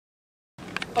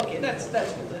Okay, that's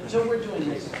good. So we're doing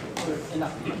this for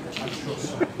enough people. I'm sure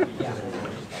so. Yeah.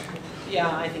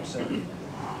 Yeah, I think so.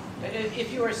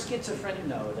 If you are schizophrenic,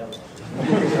 no, that won't.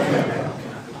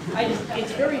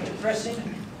 It's very depressing.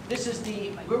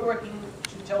 We're working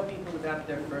to tell people about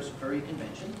their first furry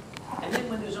convention. And then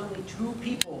when there's only 2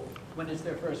 people, when it's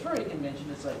their first furry convention,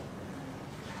 it's like,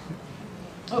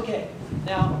 okay,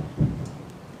 now,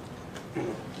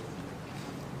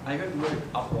 I heard the word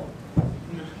alcohol.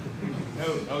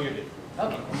 No, you didn't.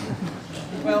 Okay.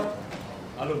 Well,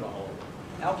 I don't know.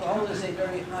 alcohol is a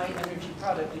very high energy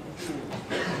product in fuel.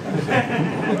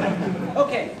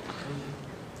 Okay.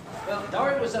 Well,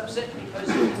 Dario was upset because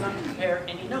he did not prepare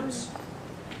any notes.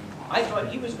 I thought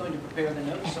he was going to prepare the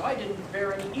notes, so I didn't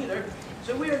prepare any either.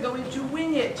 So we are going to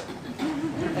wing it,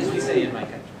 as we say in my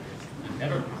country.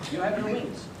 Never. You have no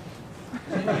wings.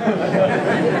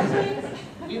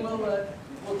 We will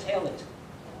we'll tail it.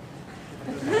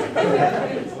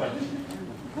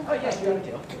 Oh yes, you have a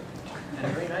tail. And a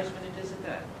very nice one it is at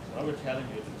that. So we're telling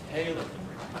you to tail it.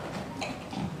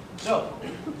 So,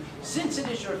 since it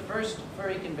is your first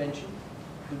furry convention,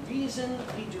 the reason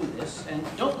we do this, and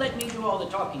don't let me do all the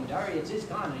talking, Dari, it's his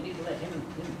con, I need to let him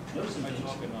know some things.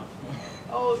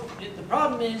 Oh, the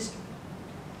problem is,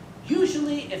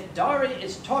 usually if Dari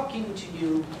is talking to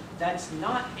you, that's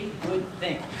not a good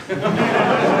thing. You know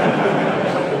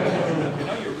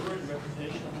your ruined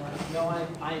reputation? No,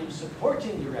 I'm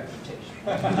supporting your reputation.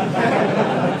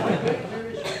 Where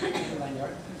is your reputation,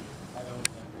 Lanyard?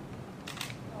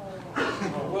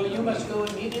 Well, you must go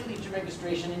immediately to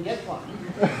registration and get one.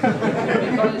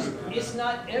 Because it's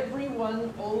not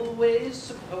everyone always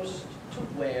supposed to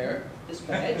wear this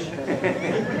badge.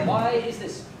 Why is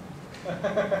this?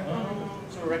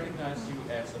 To recognize you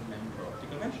as a member of the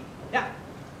convention. Yeah.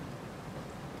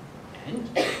 And?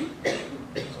 So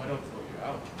I don't throw you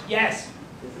out. Yes.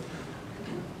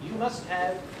 You must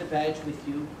have the badge with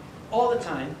you all the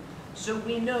time, so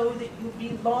we know that you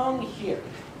belong here.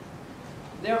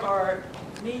 There are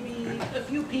maybe a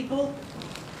few people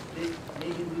that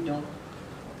maybe we don't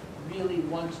really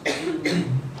want to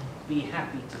be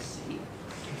happy to see.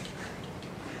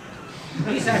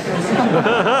 He's happy to see.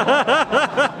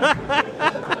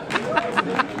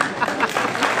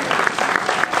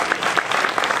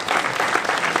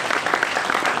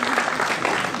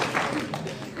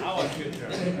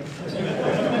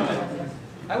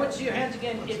 I want to see your hands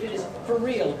again if it is for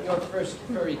real your first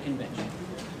furry convention.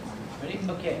 Ready?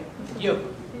 Okay.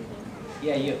 You.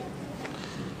 Yeah, you.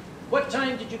 What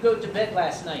time did you go to bed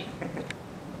last night?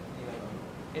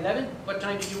 11? What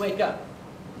time did you wake up?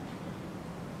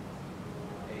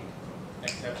 8.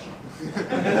 Exception.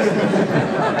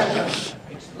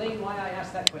 Explain why I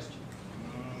asked that question.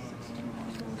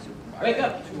 Wake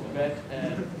up. To bed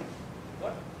at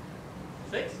what?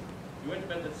 6? You went to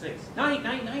bed at 6.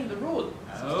 9, the rule.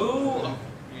 Oh,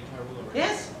 the entire rule already.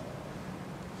 Yes?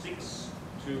 6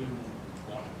 to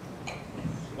 1.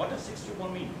 What does 6 to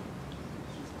 1 mean?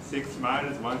 6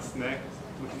 minus 1 snack.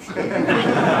 6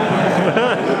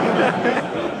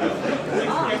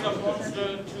 breakfast monster,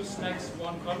 2 snacks,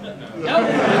 1 condom? No.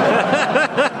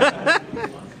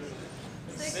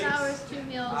 6 hours, 2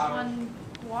 meals, 1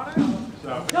 water?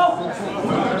 No!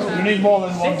 You need more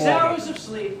than 1 6 hours of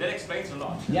sleep. That explains a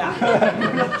lot.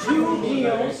 Yeah. 2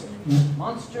 meals.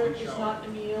 Monster is not a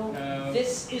meal. No.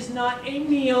 This is not a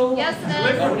meal. Yes, it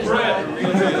No, is. it is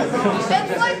not.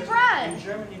 It's like bread. In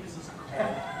Germany, this is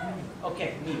called.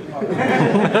 Okay, meal.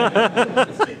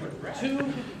 It's liquid bread.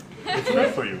 Two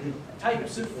For you.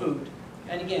 types of food.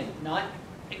 And again, not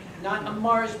a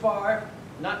Mars bar,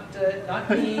 not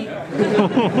me.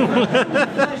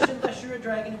 Unless you're a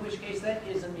dragon, in which case that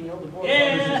is a meal. The board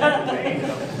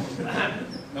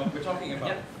No, we're talking about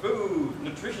Yep. food,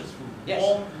 nutritious food. Yes.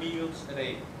 4 meals a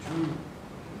day.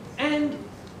 And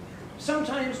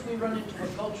sometimes we run into a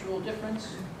cultural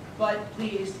difference, but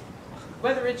please,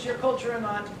 whether it's your culture or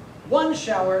not, 1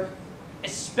 shower,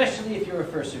 especially if you're a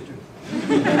fursuiter.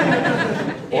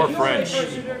 Or French.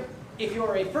 If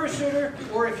you're a fursuiter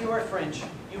or if you're French,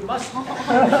 you must.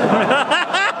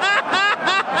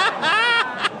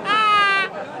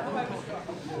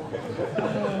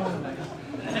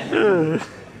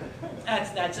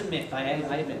 That's a myth. I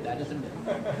admit that is a myth.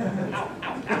 Ow,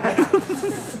 ow, ow.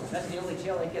 That's the only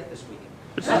tail I get this weekend.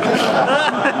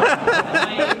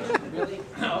 Really?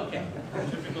 Oh, okay.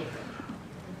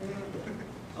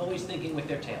 Always thinking with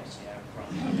their tails.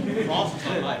 Frost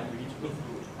on life, we need to put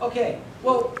food. Okay,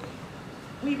 well,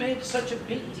 we made such a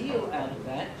big deal out of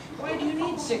that. Why do you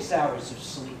need 6 hours of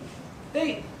sleep?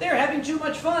 They're having too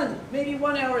much fun. Maybe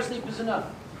 1 hour sleep is enough.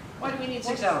 Why do we need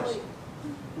 6 hours?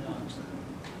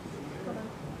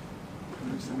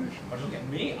 But look at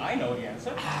me, I know the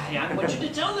answer. I want you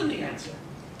to tell them the answer.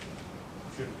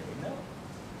 Should they know?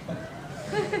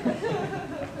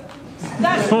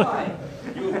 That's why.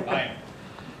 I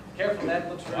Careful, that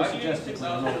looks very Why do you suggestive. think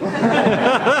so?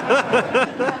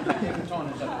 The tone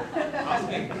is up.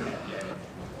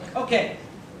 Okay,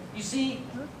 you see,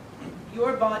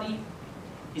 your body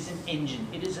is an engine.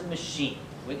 It is a machine.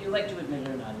 Whether you like to admit it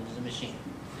or not, it is a machine.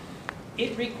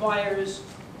 It requires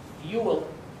fuel,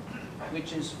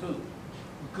 which is food,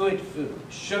 good food.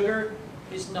 Sugar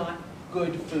is not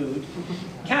good food.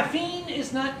 Caffeine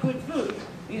is not good food.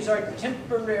 These are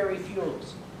temporary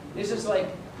fuels. This is like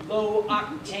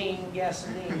low-octane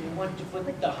gasoline. You want to put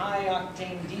the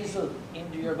high-octane diesel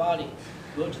into your body.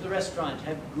 Go to the restaurant,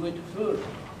 have good food.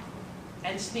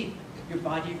 And sleep. Your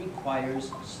body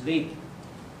requires sleep.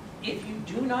 If you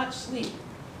do not sleep,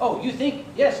 oh, you think,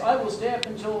 yes, I will stay up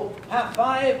until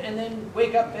 5:30 and then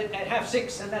wake up at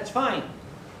 6:30 and that's fine.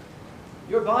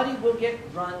 Your body will get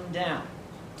run down.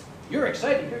 You're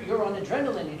excited, you're on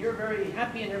adrenaline and you're very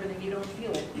happy and everything, you don't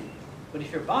feel it. But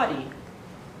if your body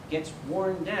gets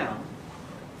worn down,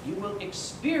 you will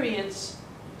experience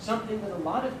something that a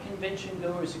lot of convention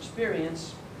goers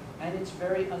experience, and it's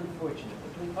very unfortunate.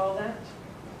 What do we call that?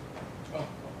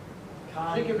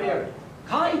 Drink your beer.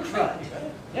 Con crud.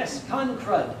 Yes, con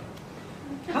crud.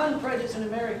 Con crud is an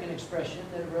American expression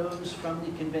that arose from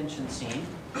the convention scene.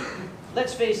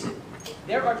 Let's face it,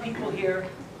 there are people here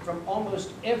from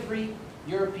almost every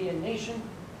European nation.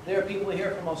 There are people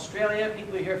here from Australia,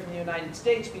 people here from the United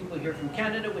States, people here from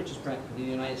Canada, which is practically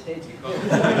the United States.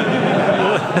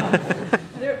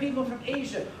 There are people from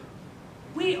Asia.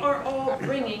 We are all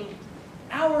bringing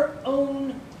our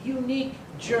own unique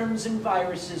germs and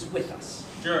viruses with us.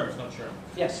 Germs, not germs.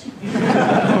 Yes. Germs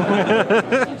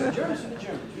for the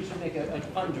Germans. We should make a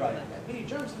fun drive like that. We need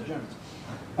germs for the Germans.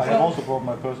 I have also brought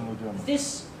my personal German.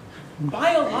 This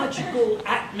biological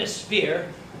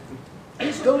atmosphere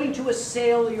is going to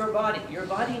assail your body. Your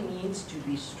body needs to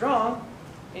be strong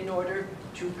in order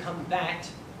to combat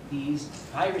these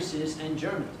viruses and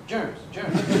germs.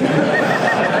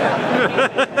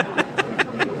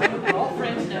 We're all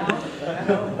friends now.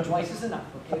 No, twice is enough,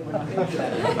 okay? We're not going to do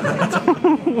that.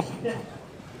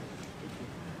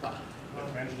 The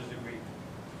French disagree.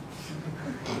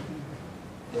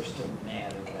 They're still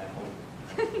mad over that whole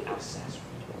Alsace.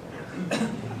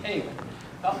 Anyway,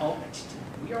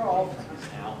 we are all friends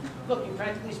now. Look, you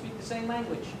practically speak the same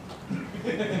language.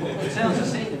 It sounds the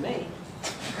same to me.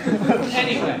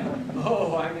 Anyway, I'm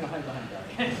going to hide behind that.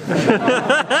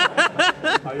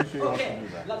 Are you sure you want to Okay, do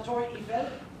that? La Tour Eiffel.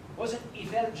 Wasn't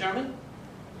Eiffel German?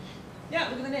 Yeah,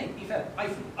 look at the name,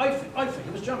 Eiffel. Eiffel.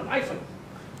 It was German, Eiffel.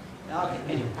 Okay,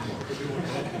 anyway.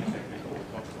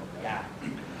 Yeah.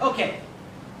 Okay.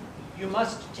 You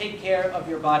must take care of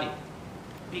your body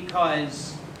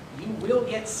because you will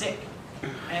get sick.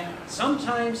 And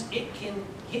sometimes it can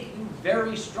hit you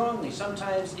very strongly.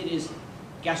 Sometimes it is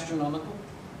gastronomical.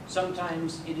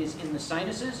 Sometimes it is in the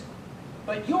sinuses.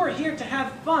 But you're here to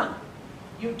have fun.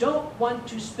 You don't want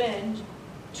to spend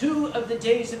 2 of the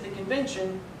days of the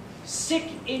convention sick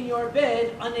in your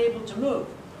bed, unable to move.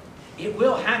 It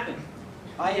will happen.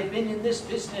 I have been in this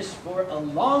business for a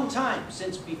long time,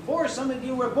 since before some of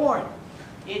you were born.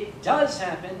 It does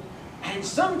happen, and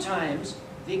sometimes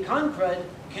the con crud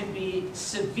can be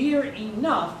severe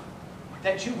enough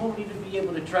that you won't even be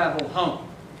able to travel home.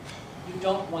 You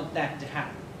don't want that to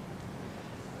happen.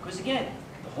 Because again,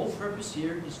 the whole purpose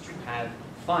here is to have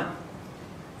fun.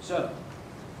 So,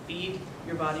 feed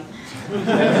your body.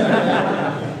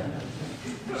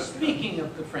 Speaking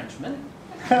of the Frenchman,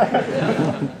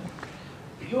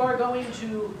 you are going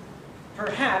to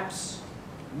perhaps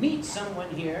meet someone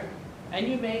here, and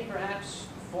you may perhaps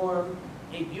form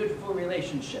a beautiful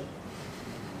relationship.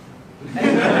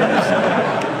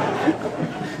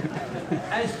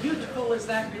 As beautiful as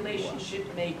that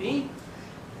relationship may be,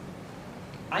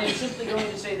 I am simply going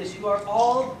to say this. You are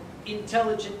all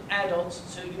intelligent adults,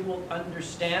 so you will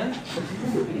understand.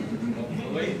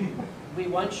 We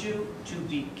want you to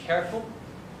be careful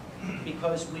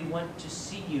because we want to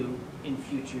see you in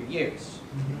future years.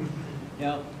 You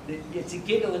know, it's a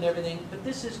giggle and everything, but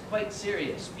this is quite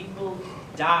serious. People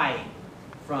die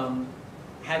from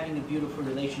having a beautiful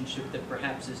relationship that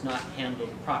perhaps is not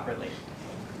handled properly.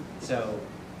 So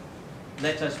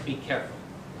let us be careful,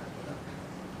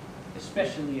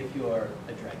 especially if you're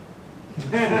a dragon.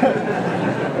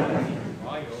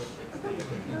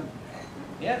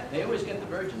 Yeah, they always get the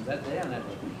virgins. They don't have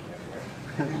to be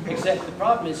careful. Except the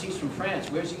problem is he's from France.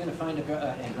 Where's he going to find a girl?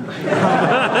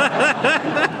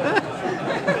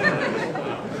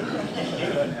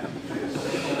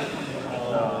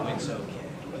 Oh, it's okay.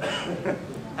 Okay,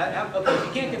 if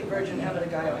you can't get a virgin, how about a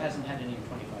guy who hasn't had any in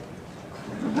 25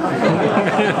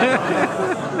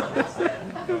 years?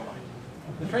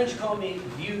 The French call me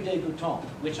vieux débutant,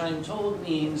 which I'm told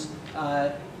means,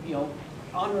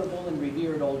 honorable and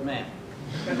revered old man.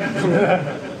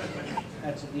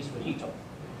 That's at least what he told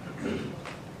me.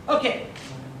 Okay,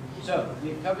 so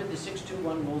we've covered the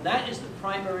 6-2-1 rule. That is the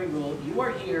primary rule. You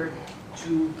are here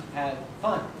to have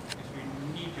fun.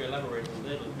 We need to elaborate a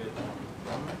little bit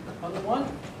On the one?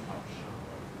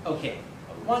 Okay,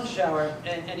 one shower,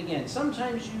 and again,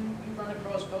 sometimes you run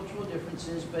across cultural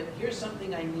differences, but here's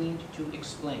something I need to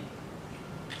explain.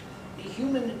 The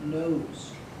human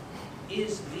nose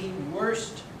is the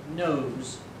worst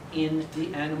nose in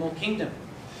the animal kingdom.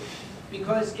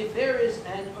 Because if there is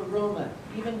an aroma,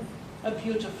 even a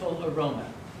beautiful aroma,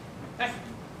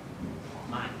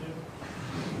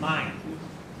 mine.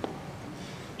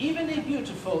 Even a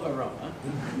beautiful aroma,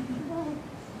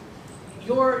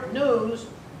 your nose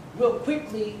will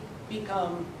quickly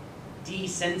become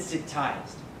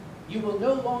desensitized. You will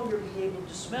no longer be able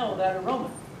to smell that aroma.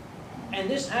 And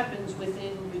this happens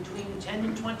within between 10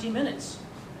 and 20 minutes.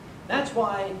 That's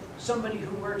why somebody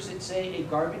who works at, say, a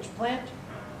garbage plant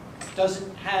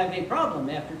doesn't have a problem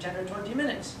after 10 or 20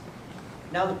 minutes.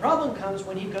 Now the problem comes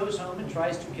when he goes home and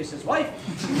tries to kiss his wife.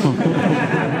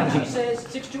 And she says,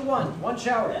 6-2-1, one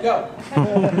shower, go.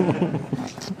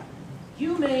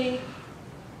 You may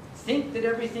think that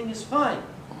everything is fine.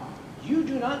 You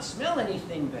do not smell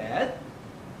anything bad.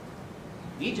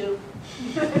 We do.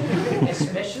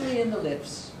 Especially in the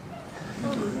lips.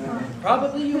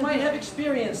 Probably you might have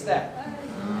experienced that.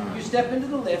 You step into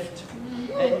the lift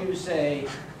and you say,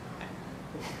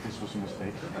 This was a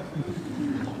mistake.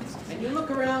 and you look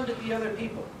around at the other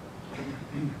people.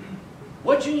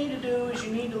 What you need to do is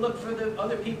you need to look for the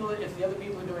other people, if the other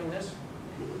people are doing this.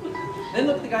 Then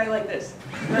look at the guy like this.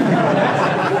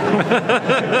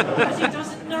 Because he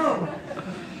doesn't know.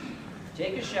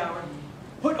 Take a shower.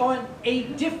 Put on a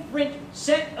different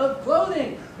set of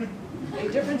clothing. A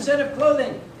different set of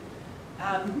clothing.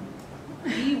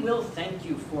 He will thank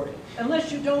you for it.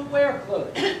 Unless you don't wear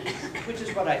clothing. Which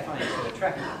is what I find so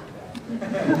attractive.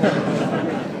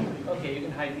 Okay, you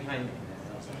can hide behind me.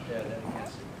 There, we can't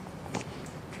see.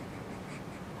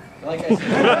 Like I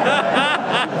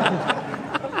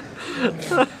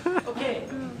said. Okay,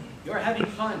 you're having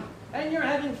fun. And you're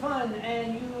having fun,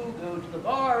 and you go to the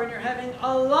bar, and you're having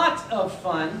a lot of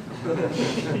fun.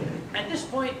 At this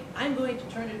point, I'm going to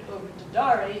turn it over to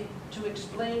Dari to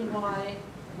explain why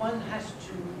one has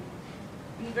to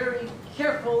be very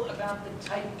careful about the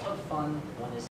type of fun one is